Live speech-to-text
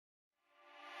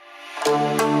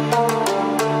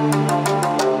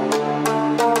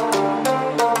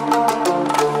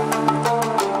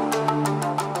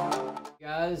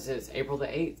April the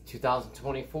 8th,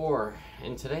 2024,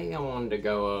 and today I wanted to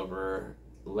go over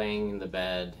laying in the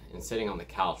bed and sitting on the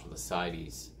couch with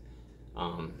ascites.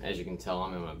 As you can tell,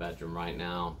 I'm in my bedroom right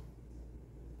now,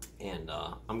 and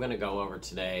I'm going to go over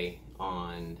today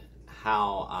on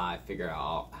how I figure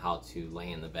out how to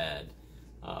lay in the bed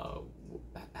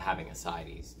having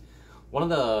ascites. One of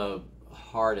the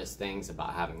hardest things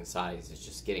about having ascites is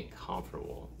just getting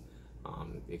comfortable.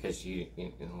 Because you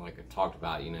know, like I talked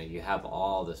about, you have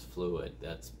all this fluid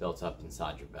that's built up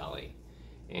inside your belly,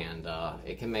 and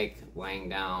it can make laying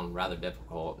down rather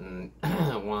difficult. And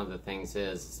one of the things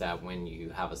is that when you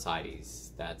have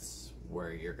ascites, that's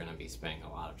where you're going to be spending a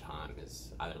lot of time,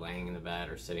 is either laying in the bed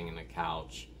or sitting in the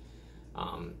couch.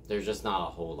 There's just not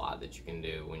a whole lot that you can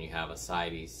do when you have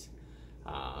ascites,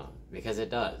 because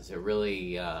it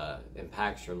really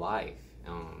impacts your life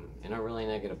in a really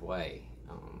negative way.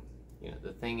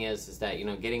 The thing is that,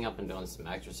 getting up and doing some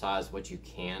exercise, what you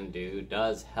can do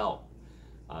does help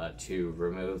to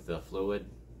remove the fluid.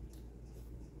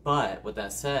 But with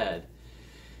that said,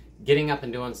 getting up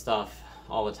and doing stuff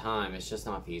all the time, it's just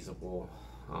not feasible.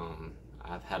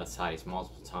 I've had ascites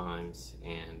multiple times,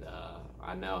 and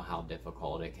I know how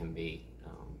difficult it can be.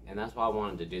 And that's why I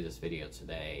wanted to do this video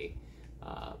today,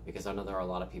 because I know there are a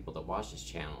lot of people that watch this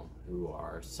channel who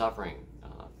are suffering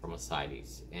from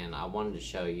ascites, and I wanted to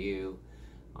show you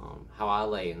how I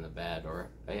lay in the bed,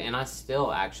 and I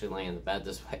still actually lay in the bed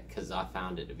this way because I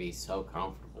found it to be so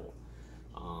comfortable.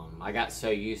 I got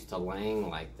so used to laying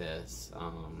like this,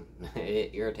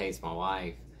 it irritates my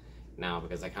wife now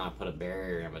because I kind of put a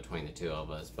barrier in between the two of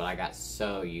us, but I got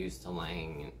so used to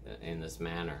laying in this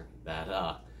manner that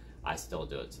I still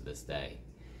do it to this day.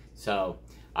 So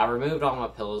I removed all my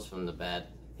pillows from the bed,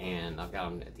 and I've got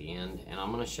them at the end, and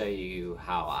I'm going to show you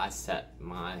how I set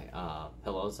my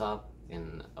pillows up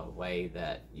in a way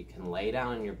that you can lay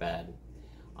down in your bed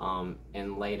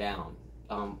and lay down.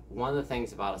 One of the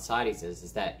things about ascites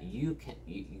is that you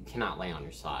cannot lay on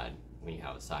your side when you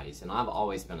have ascites, and I've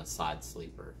always been a side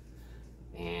sleeper,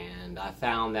 and I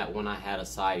found that when I had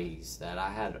ascites that I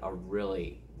had a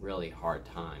really hard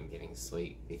time getting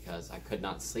sleep because I could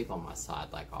not sleep on my side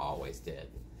like I always did.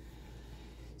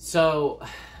 So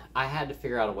I had to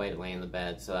figure out a way to lay in the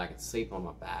bed so that I could sleep on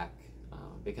my back,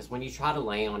 because when you try to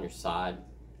lay on your side,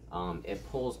 it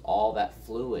pulls all that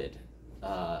fluid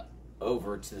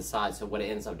over to the side. So what it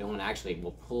ends up doing actually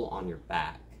will pull on your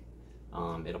back.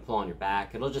 It'll pull on your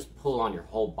back. It'll just pull on your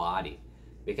whole body,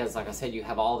 because like I said, you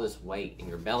have all this weight in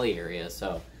your belly area.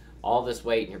 So all this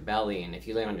weight in your belly, and if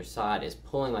you lay on your side, is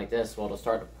pulling like this. Well, it'll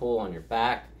start to pull on your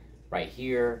back right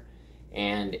here,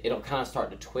 and it'll kind of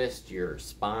start to twist your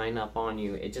spine up on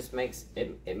you. It just makes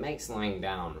it makes laying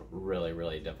down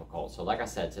really difficult. So like I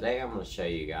said, today I'm going to show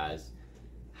you guys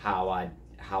how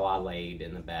I laid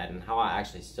in the bed, and how I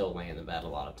actually still lay in the bed a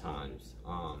lot of times.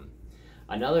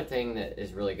 Another thing that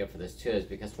is really good for this too is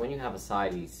because when you have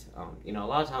ascites, a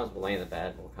lot of times we'll lay in the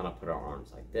bed, we'll kind of put our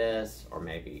arms like this, or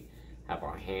maybe have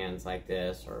our hands like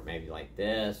this, or maybe like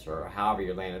this, or however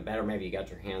you're laying in bed, or maybe you got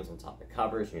your hands on top of the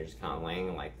covers and you're just kind of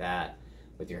laying like that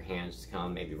with your hands just kind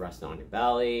of maybe resting on your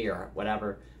belly or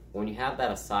whatever. When you have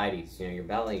that ascites, your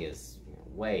belly is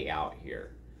way out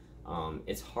here.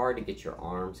 It's hard to get your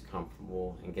arms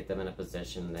comfortable and get them in a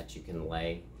position that you can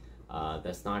lay.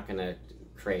 That's not going to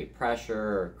create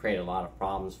pressure or create a lot of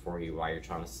problems for you while you're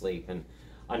trying to sleep. And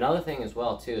another thing as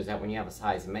well too is that when you have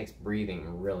ascites, it makes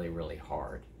breathing really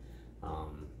hard.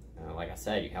 Like I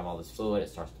said, you have all this fluid, it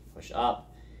starts to push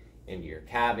up into your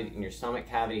cavity, in your stomach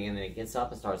cavity, and then it gets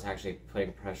up and starts actually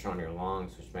putting pressure on your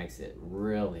lungs, which makes it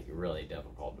really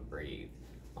difficult to breathe.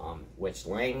 Which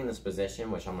laying in this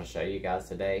position, which I'm going to show you guys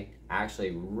today,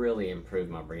 actually really improved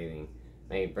my breathing,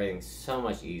 made breathing so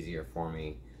much easier for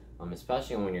me,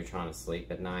 especially when you're trying to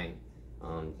sleep at night.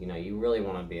 You really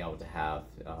want to be able to have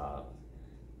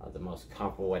the most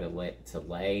comfortable way to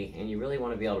lay, and you really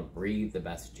want to be able to breathe the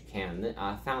best that you can.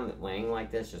 I found that laying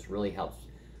like this just really helps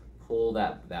pull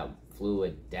that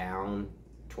fluid down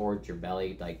towards your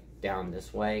belly, like down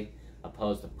this way,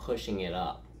 opposed to pushing it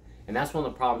up. And that's one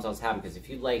of the problems I was having, because if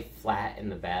you lay flat in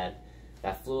the bed,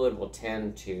 that fluid will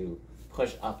tend to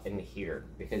push up into here,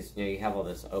 because you have all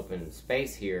this open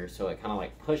space here, so it kind of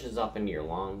like pushes up into your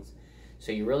lungs.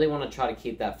 So you really want to try to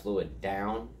keep that fluid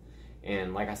down.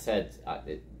 And like I said,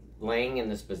 laying in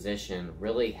this position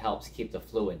really helps keep the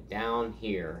fluid down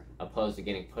here, opposed to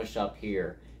getting pushed up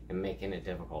here and making it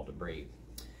difficult to breathe.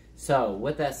 So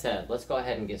with that said, let's go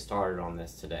ahead and get started on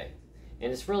this today.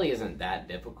 And this really isn't that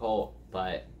difficult,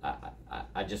 but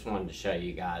I just wanted to show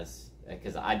you guys,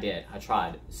 because I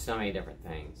tried so many different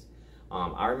things.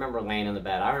 I remember laying in the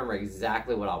bed. I remember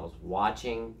exactly what I was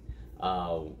watching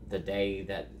the day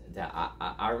that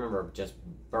I remember just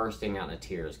bursting out into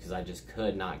tears because I just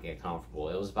could not get comfortable.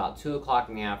 It was about 2 o'clock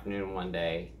in the afternoon one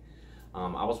day.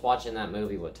 I was watching that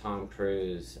movie with Tom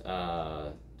Cruise,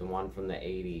 the one from the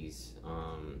 80s,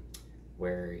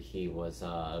 where he was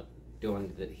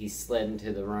he slid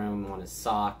into the room on his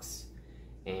socks,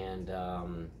 and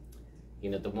you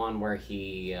know, the one where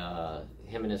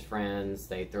him and his friends,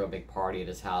 they threw a big party at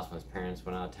his house when his parents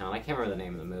went out of town. I can't remember the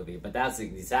name of the movie, but that's the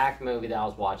exact movie that I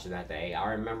was watching that day.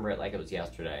 I remember it like it was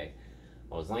yesterday.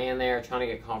 I was laying there trying to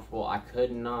get comfortable. I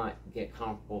could not get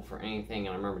comfortable for anything,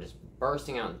 and I remember just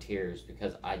bursting out in tears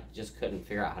because I just couldn't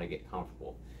figure out how to get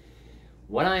comfortable.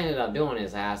 What I ended up doing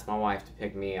is I asked my wife to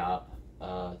pick me up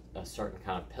a certain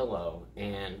kind of pillow,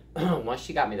 and once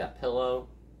she got me that pillow,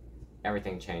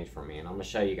 everything changed for me, and I'm going to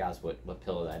show you guys what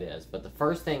pillow that is. But the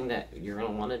first thing that you're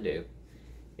going to want to do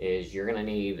is you're going to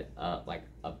need like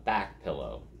a back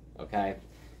pillow, okay?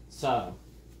 So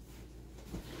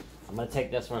I'm going to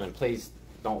take this one, and please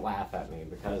don't laugh at me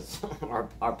because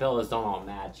our pillows don't all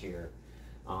match here.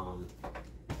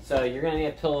 So you're going to need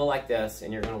a pillow like this,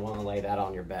 and you're going to want to lay that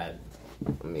on your bed.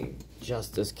 Let me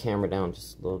adjust this camera down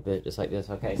just a little bit, just like this.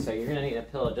 Okay, so you're going to need a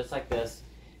pillow just like this,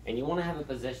 and you want to have a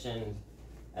position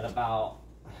at about,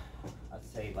 I'd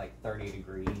say like 30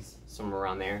 degrees, somewhere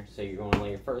around there. So you're going to lay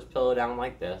your first pillow down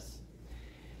like this.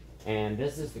 And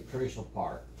this is the crucial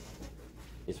part.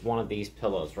 It's one of these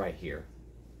pillows right here.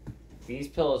 These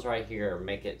pillows right here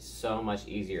make it so much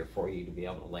easier for you to be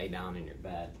able to lay down in your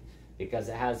bed because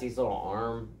it has these little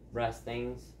arm rest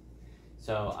things.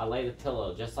 So I lay the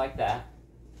pillow just like that,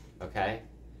 okay?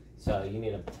 So you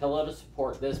need a pillow to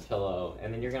support this pillow,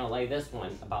 and then you're gonna lay this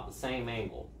one about the same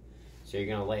angle. So you're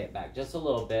gonna lay it back just a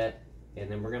little bit, and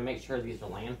then we're gonna make sure these are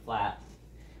laying flat.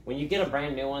 When you get a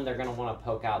brand new one, they're gonna wanna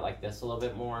poke out like this a little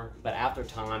bit more, but after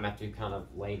time, after you kind of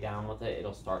lay down with it,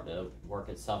 it'll start to work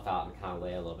itself out and kind of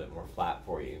lay a little bit more flat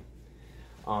for you.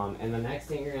 And the next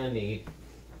thing you're gonna need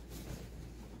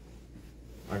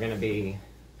are gonna be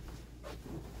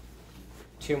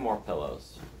 2 more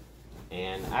pillows.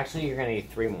 And actually you're gonna need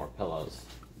 3 more pillows.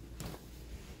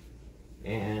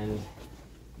 And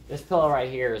this pillow right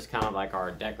here is kind of like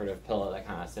our decorative pillow that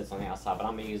kind of sits on the outside, but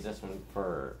I'm gonna use this one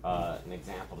for an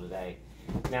example today.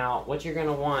 Now, what you're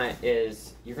gonna want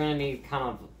is, you're gonna need kind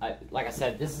of, like I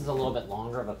said, this is a little bit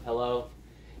longer of a pillow,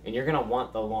 and you're gonna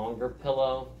want the longer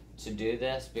pillow to do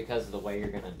this because of the way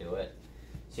you're gonna do it.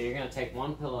 So you're gonna take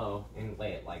one pillow and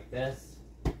lay it like this,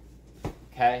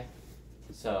 okay?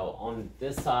 So on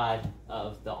this side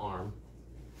of the arm,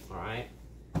 all right?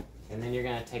 And then you're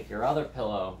gonna take your other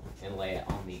pillow and lay it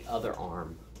on the other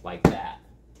arm like that,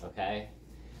 okay?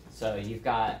 So you've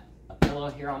got a pillow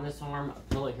here on this arm,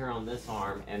 a pillow here on this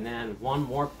arm, and then one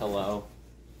more pillow,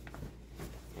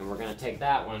 and we're gonna take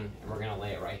that one and we're gonna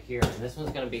lay it right here, and this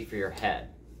one's gonna be for your head,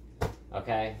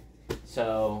 okay?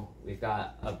 So we've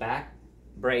got a back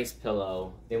brace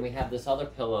pillow, then we have this other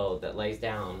pillow that lays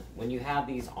down. When you have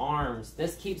these arms,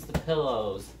 this keeps the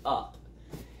pillows up.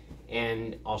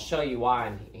 And I'll show you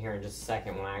why here in just a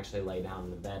second when I actually lay down in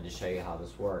the bed to show you how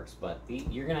this works. But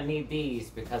you're going to need these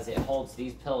because it holds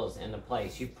these pillows into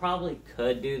place. You probably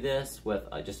could do this with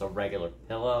just a regular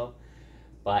pillow,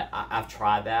 but I've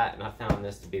tried that and I found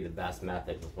this to be the best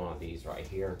method with one of these right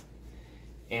here.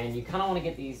 And you kind of want to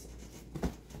get these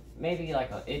maybe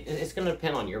like it's going to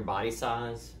depend on your body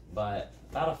size, but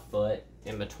about a foot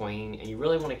in between, and you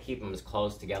really want to keep them as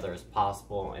close together as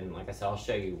possible. And like I said, I'll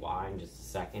show you why in just a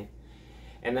second.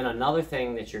 And then another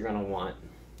thing that you're going to want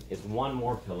is one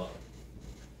more pillow.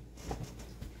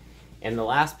 And the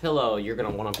last pillow you're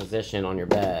going to want to position on your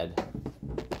bed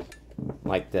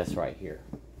like this right here.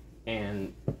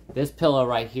 And this pillow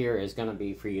right here is going to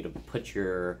be for you to put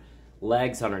your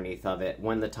legs underneath of it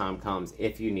when the time comes,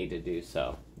 if you need to do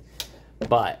so.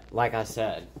 But like I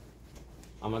said,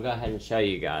 I'm going to go ahead and show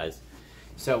you guys.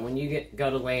 So when you go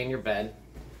to lay in your bed,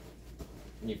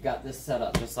 and you've got this set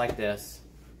up just like this,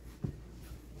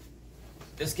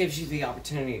 this gives you the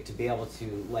opportunity to be able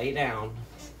to lay down,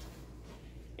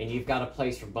 and you've got a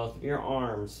place for both of your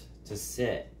arms to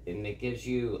sit, and it gives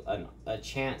you a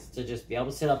chance to just be able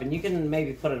to sit up. And you can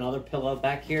maybe put another pillow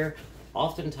back here.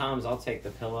 Oftentimes I'll take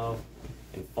the pillow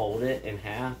and fold it in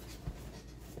half,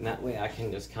 and that way I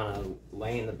can just kind of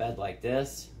lay in the bed like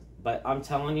this. But I'm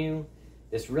telling you,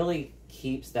 this really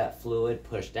keeps that fluid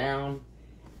pushed down,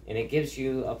 and it gives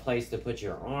you a place to put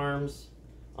your arms,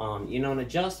 you know, and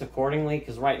adjust accordingly,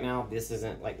 because right now this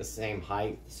isn't like the same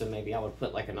height, so maybe I would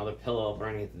put like another pillow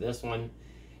underneath this one.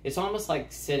 It's almost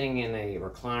like sitting in a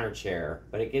recliner chair,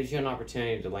 but it gives you an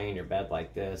opportunity to lay in your bed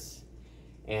like this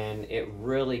and it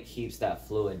really keeps that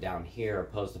fluid down here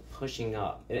opposed to pushing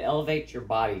up. It elevates your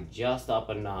body just up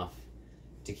enough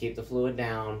to keep the fluid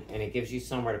down, and it gives you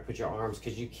somewhere to put your arms,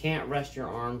 because you can't rest your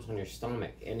arms on your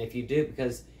stomach. And if you do,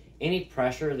 because any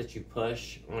pressure that you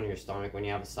push on your stomach when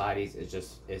you have ascites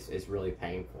is really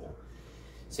painful.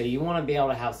 So you want to be able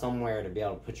to have somewhere to be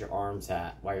able to put your arms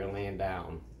at while you're laying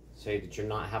down, so that you're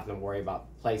not having to worry about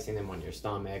placing them on your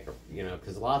stomach, or, you know,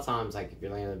 because a lot of times, like if you're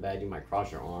laying in bed, you might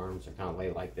cross your arms or kind of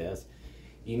lay like this.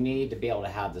 You need to be able to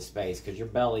have the space, because your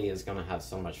belly is going to have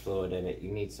so much fluid in it.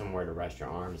 You need somewhere to rest your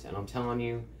arms. And I'm telling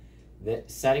you that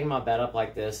setting my bed up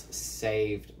like this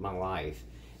saved my life.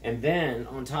 And then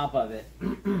on top of it,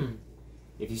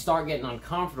 if you start getting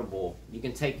uncomfortable, you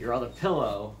can take your other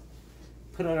pillow,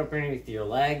 put it up underneath your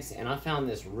legs. And I found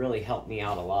this really helped me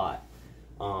out a lot,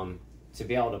 to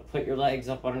be able to put your legs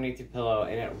up underneath your pillow,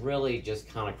 and it really just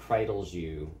kind of cradles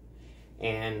you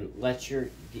and lets you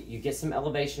get some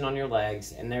elevation on your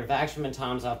legs. And there have actually been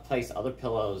times I've placed other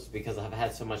pillows, because I've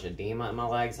had so much edema in my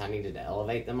legs, I needed to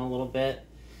elevate them a little bit.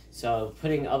 So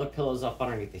putting other pillows up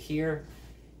underneath here,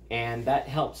 and that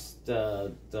helps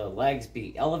the legs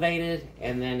be elevated,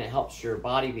 and then it helps your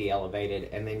body be elevated,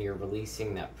 and then you're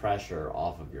releasing that pressure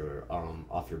off of your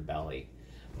belly.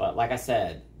 But like I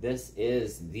said, this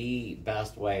is the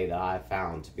best way that I've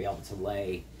found to be able to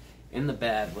lay in the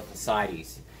bed with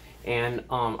ascites. And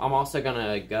I'm also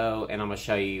gonna go and I'm gonna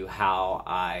show you how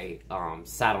I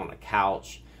sat on a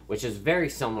couch, which is very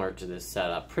similar to this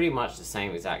setup, pretty much the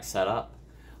same exact setup,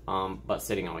 but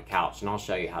sitting on a couch. And I'll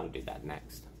show you how to do that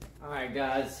next. All right,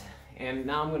 guys, and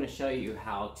now I'm gonna show you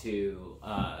how to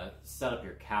set up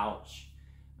your couch.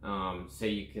 So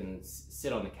you can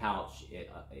sit on the couch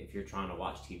if you're trying to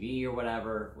watch TV or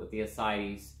whatever with the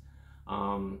ascites.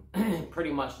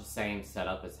 Pretty much the same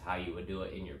setup as how you would do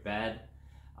it in your bed,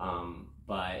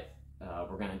 but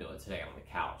we're going to do it today on the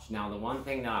couch. Now, the one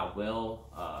thing that I will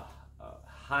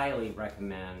highly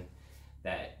recommend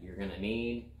that you're going to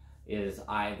need is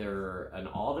either an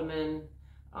ottoman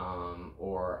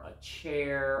or a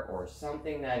chair or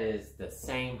something that is the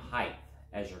same height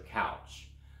as your couch.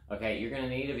 Okay, you're going to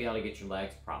need to be able to get your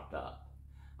legs propped up.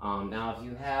 Now, if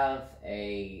you have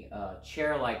a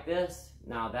chair like this,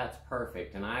 now that's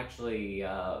perfect. And actually,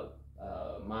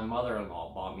 my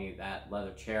mother-in-law bought me that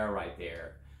leather chair right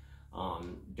there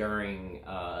during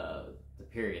the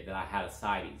period that I had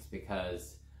ascites,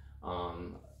 because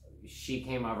she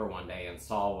came over one day and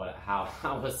saw how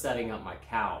I was setting up my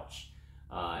couch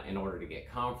in order to get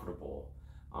comfortable.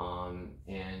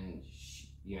 And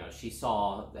she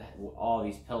saw all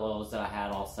these pillows that I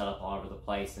had all set up all over the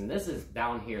place. And this is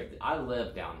down here. I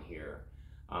lived down here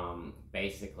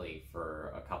basically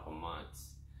for a couple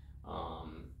months.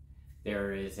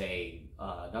 There is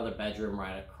another bedroom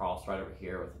right across right over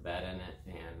here with a bed in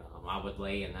it. And I would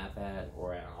lay in that bed,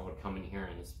 or I would come in here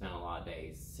and spend a lot of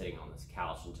days sitting on this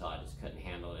couch until I just couldn't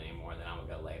handle it anymore. Then I would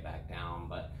go lay back down.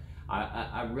 But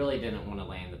I really didn't want to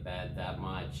lay in the bed that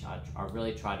much. I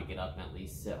really tried to get up and at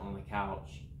least sit on the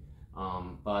couch.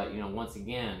 But, once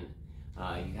again,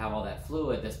 you have all that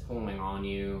fluid that's pulling on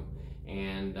you,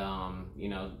 and,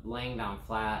 laying down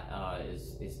flat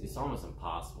it's almost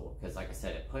impossible, because, like I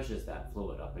said, it pushes that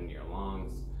fluid up into your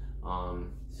lungs.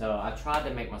 So I tried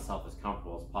to make myself as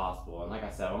comfortable as possible. And like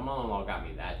I said, my mother-in-law got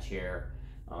me that chair.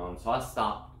 So I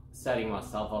stopped setting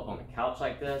myself up on the couch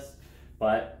like this.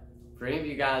 But for any of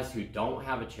you guys who don't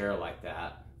have a chair like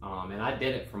that, and I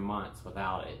did it for months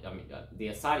without it. I mean, the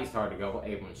ascites started to go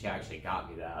away when she actually got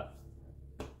me that.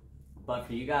 But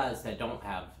for you guys that don't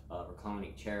have a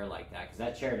reclining chair like that, because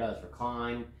that chair does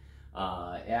recline,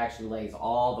 it actually lays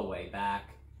all the way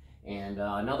back. And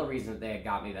another reason that they had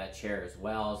got me that chair as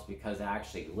well is because it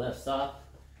actually lifts up.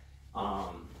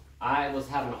 I was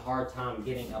having a hard time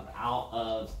getting up out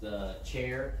of the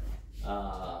chair,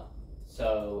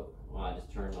 well, I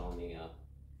just turned on the,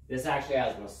 this actually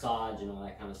has massage and all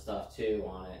that kind of stuff too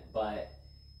on it, but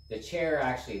the chair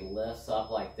actually lifts up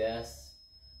like this,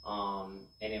 and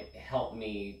it helped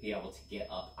me be able to get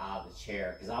up out of the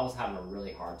chair, because I was having a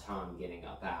really hard time getting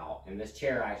up out, and this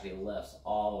chair actually lifts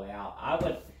all the way out.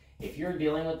 If you're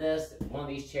dealing with this, one of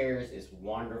these chairs is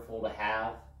wonderful to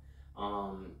have.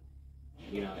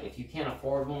 If you can't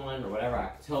afford one or whatever,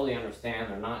 I totally understand.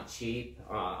 They're not cheap.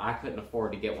 I couldn't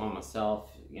afford to get one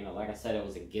myself. Like I said, it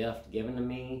was a gift given to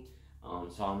me.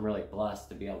 So I'm really blessed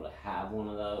to be able to have one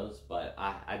of those, but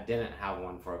I didn't have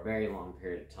one for a very long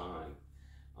period of time.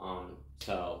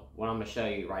 So what I'm going to show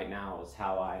you right now is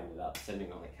how I ended up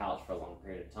sitting on the couch for a long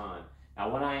period of time. Now,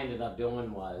 what I ended up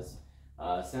doing was,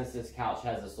 since this couch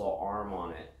has this little arm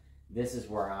on it, this is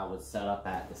where I would set up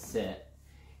at to sit.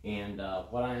 And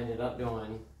what I ended up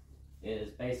doing is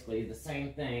basically the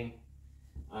same thing.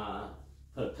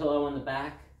 Put a pillow in the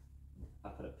back. I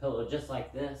put a pillow just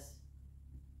like this.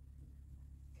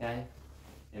 Okay?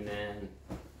 And then,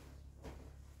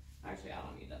 actually I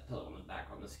don't need that pillow in the back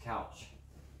on this couch.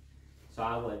 So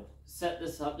I would set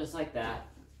this up just like that.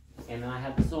 And then I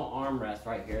have this little armrest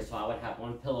right here. So I would have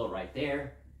one pillow right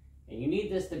there. And you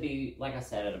need this to be, like I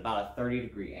said, at about a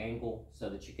 30-degree angle so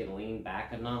that you can lean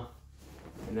back enough.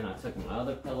 And then I took my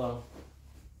other pillow,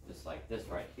 just like this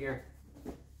right here,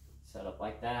 set up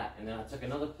like that. And then I took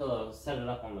another pillow, set it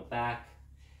up on the back.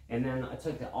 And then I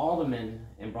took the ottoman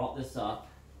and brought this up.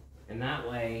 And that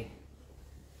way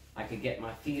I could get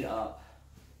my feet up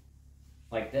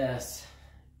like this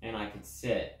and I could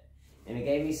sit. And it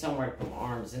gave me somewhere to put my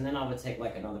arms. And then I would take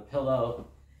like another pillow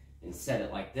and set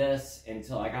it like this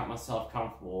until I got myself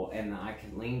comfortable and I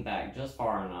could lean back just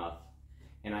far enough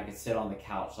and I could sit on the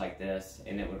couch like this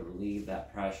and it would relieve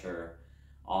that pressure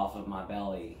off of my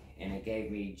belly. And it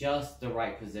gave me just the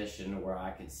right position where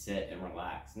I could sit and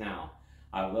relax. Now,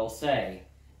 I will say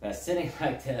that sitting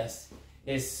like this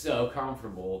is so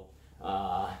comfortable.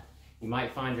 You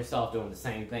might find yourself doing the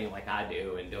same thing like I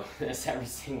do and doing this every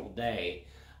single day.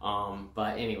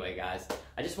 But anyway, guys,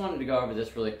 I just wanted to go over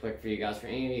this really quick for you guys. For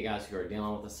any of you guys who are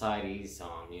dealing with ascites,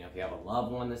 you know, if you have a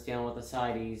loved one that's dealing with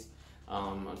ascites,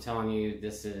 I'm telling you,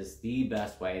 this is the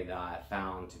best way that I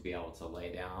found to be able to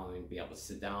lay down and be able to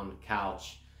sit down on the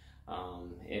couch.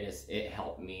 It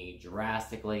helped me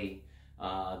drastically.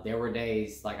 There were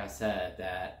days, like I said,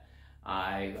 that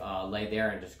I lay there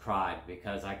and just cried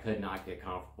because I could not get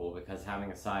comfortable, because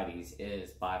having ascites is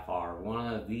by far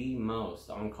one of the most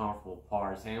uncomfortable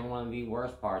parts and one of the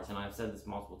worst parts, and I've said this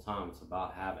multiple times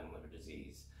about having liver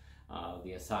disease.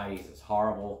 The ascites is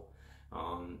horrible.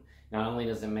 Not only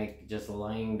does it make just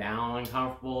laying down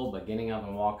uncomfortable, but getting up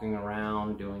and walking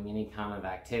around, doing any kind of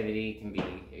activity can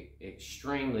be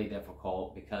extremely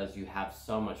difficult because you have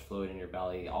so much fluid in your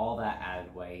belly, all that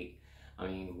added weight. I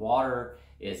mean, water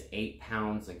is 8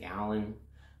 pounds a gallon.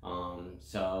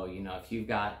 So, you know, if you've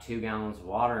got 2 gallons of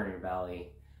water in your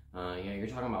belly, you know, you're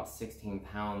talking about 16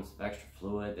 pounds of extra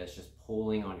fluid that's just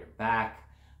pulling on your back.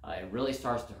 It really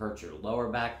starts to hurt your lower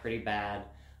back pretty bad.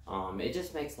 It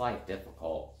just makes life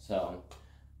difficult. So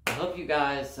I hope you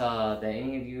guys, that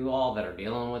any of you all that are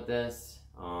dealing with this,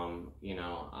 you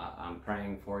know, I'm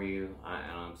praying for you,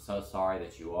 and I'm so sorry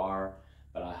that you are,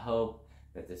 but I hope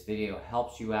that this video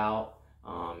helps you out.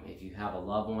 If you have a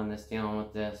loved one that's dealing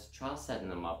with this, try setting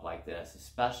them up like this,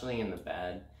 especially in the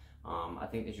bed. I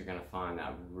think that you're going to find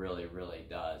that really, really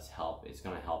does help. It's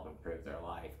going to help improve their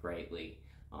life greatly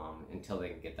until they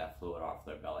can get that fluid off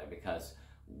their belly. Because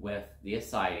with the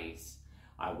ascites,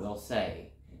 I will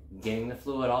say, getting the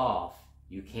fluid off,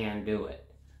 you can do it.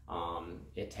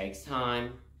 It takes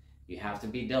time, you have to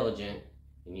be diligent,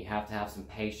 and you have to have some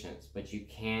patience, but you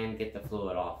can get the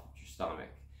fluid off of your stomach.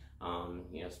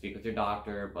 You know, speak with your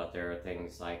doctor, but there are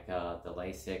things like the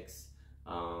Lasix,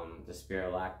 the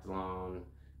spironolactone,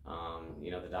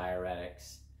 you know, the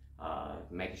diuretics,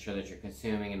 making sure that you're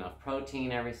consuming enough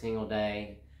protein every single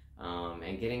day,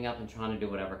 and getting up and trying to do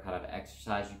whatever kind of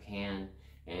exercise you can.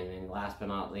 And then last but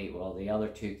not least, well, the other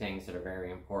two things that are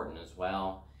very important as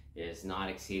well is not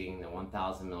exceeding the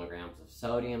 1,000 milligrams of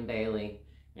sodium daily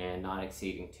and not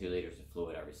exceeding 2 liters of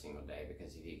fluid every single day.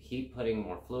 Because if you keep putting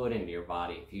more fluid into your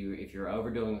body, if you're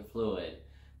overdoing the fluid,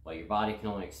 well, your body can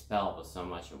only expel but so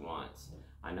much at once.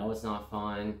 I know it's not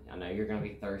fun. I know you're going to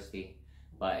be thirsty,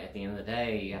 but at the end of the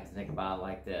day, you have to think about it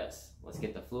like this. Let's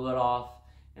get the fluid off,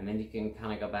 and then you can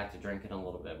kind of go back to drinking a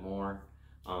little bit more.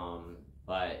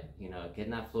 But you know,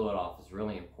 getting that fluid off is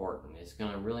really important. It's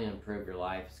going to really improve your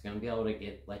life. It's going to be able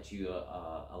to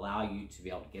allow you to be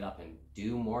able to get up and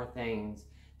do more things,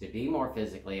 to be more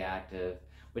physically active,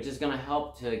 which is going to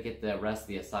help to get the rest of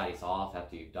the ascites off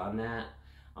after you've done that.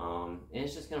 And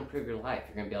it's just going to improve your life.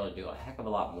 You're going to be able to do a heck of a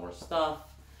lot more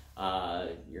stuff.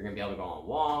 You're going to be able to go on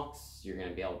walks. You're going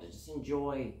to be able to just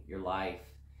enjoy your life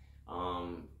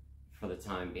for the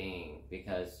time being,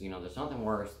 because you know there's nothing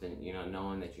worse than, you know,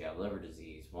 knowing that you have liver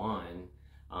disease, one,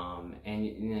 and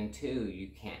then two, you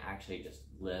can't actually just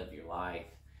live your life.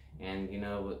 And you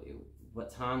know, what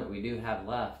time that we do have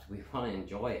left, we want to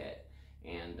enjoy it.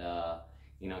 And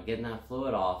you know, getting that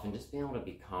fluid off and just being able to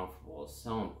be comfortable is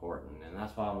so important. And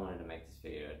that's why I wanted to make this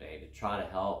video today, to try to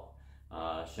help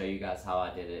show you guys how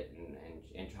I did it,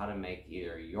 and try to make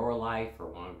either your life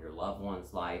or one of your loved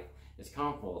ones' life as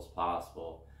comfortable as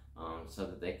possible, so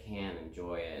that they can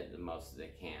enjoy it the most that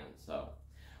they can. So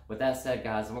with that said,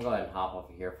 guys, I'm gonna go ahead and hop off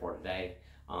of here for today.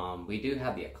 We do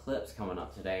have the eclipse coming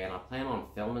up today, and I plan on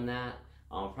filming that.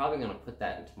 I'm probably gonna put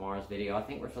that in tomorrow's video. I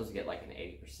think we're supposed to get like an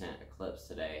 80% eclipse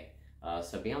today.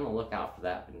 So be on the lookout for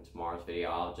that in tomorrow's video.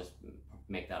 I'll just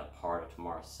make that a part of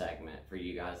tomorrow's segment for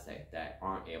you guys that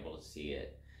aren't able to see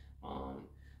it.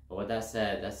 But with that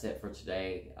said, that's it for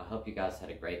today. I hope you guys had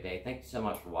a great day. Thank you so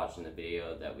much for watching the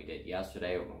video that we did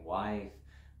yesterday with my wife.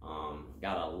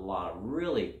 Got a lot of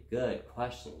really good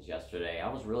questions yesterday.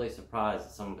 I was really surprised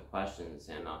at some of the questions,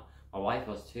 and my wife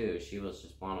was too. She was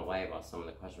just blown away by some of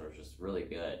the questions. Were just really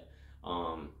good.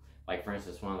 Like for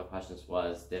instance, one of the questions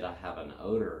was, did I have an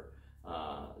odor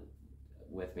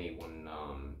with me when,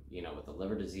 you know, with the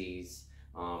liver disease,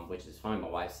 which is funny. My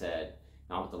wife said,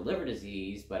 not with the liver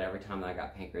disease, but every time that I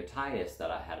got pancreatitis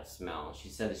that I had a smell. She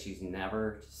said that she's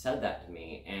never said that to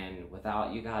me, and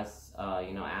without you guys,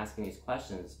 you know, asking these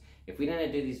questions, if we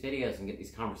didn't do these videos and get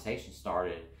these conversations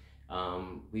started,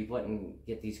 we wouldn't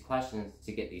get these questions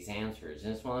to get these answers.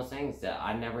 And it's one of those things that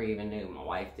I never even knew. My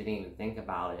wife didn't even think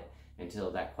about it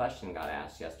until that question got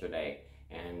asked yesterday,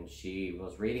 and she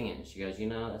was reading it, and she goes, you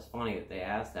know, that's funny that they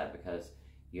asked that, because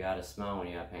you had a smell when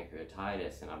you had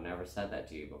pancreatitis, and I've never said that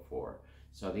to you before.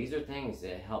 So these are things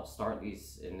that help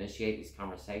initiate these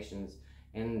conversations,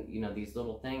 and you know, these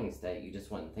little things that you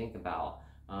just wouldn't think about.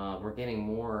 We're getting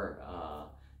more,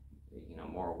 you know,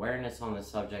 more awareness on this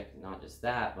subject. Not just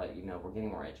that, but you know, we're getting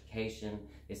more education.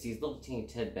 It's these little teeny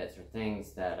tidbits or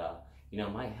things that you know,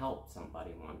 might help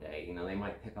somebody one day. You know, they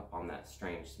might pick up on that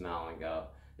strange smell and go,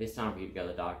 it's time for you to go to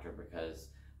the doctor because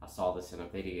I saw this in a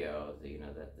video. You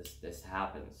know, that this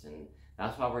happens, and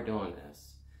that's why we're doing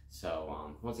this.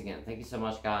 So once again, thank you so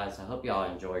much, guys. I hope y'all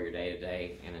enjoy your day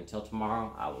today, and until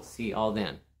tomorrow, I will see y'all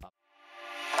then.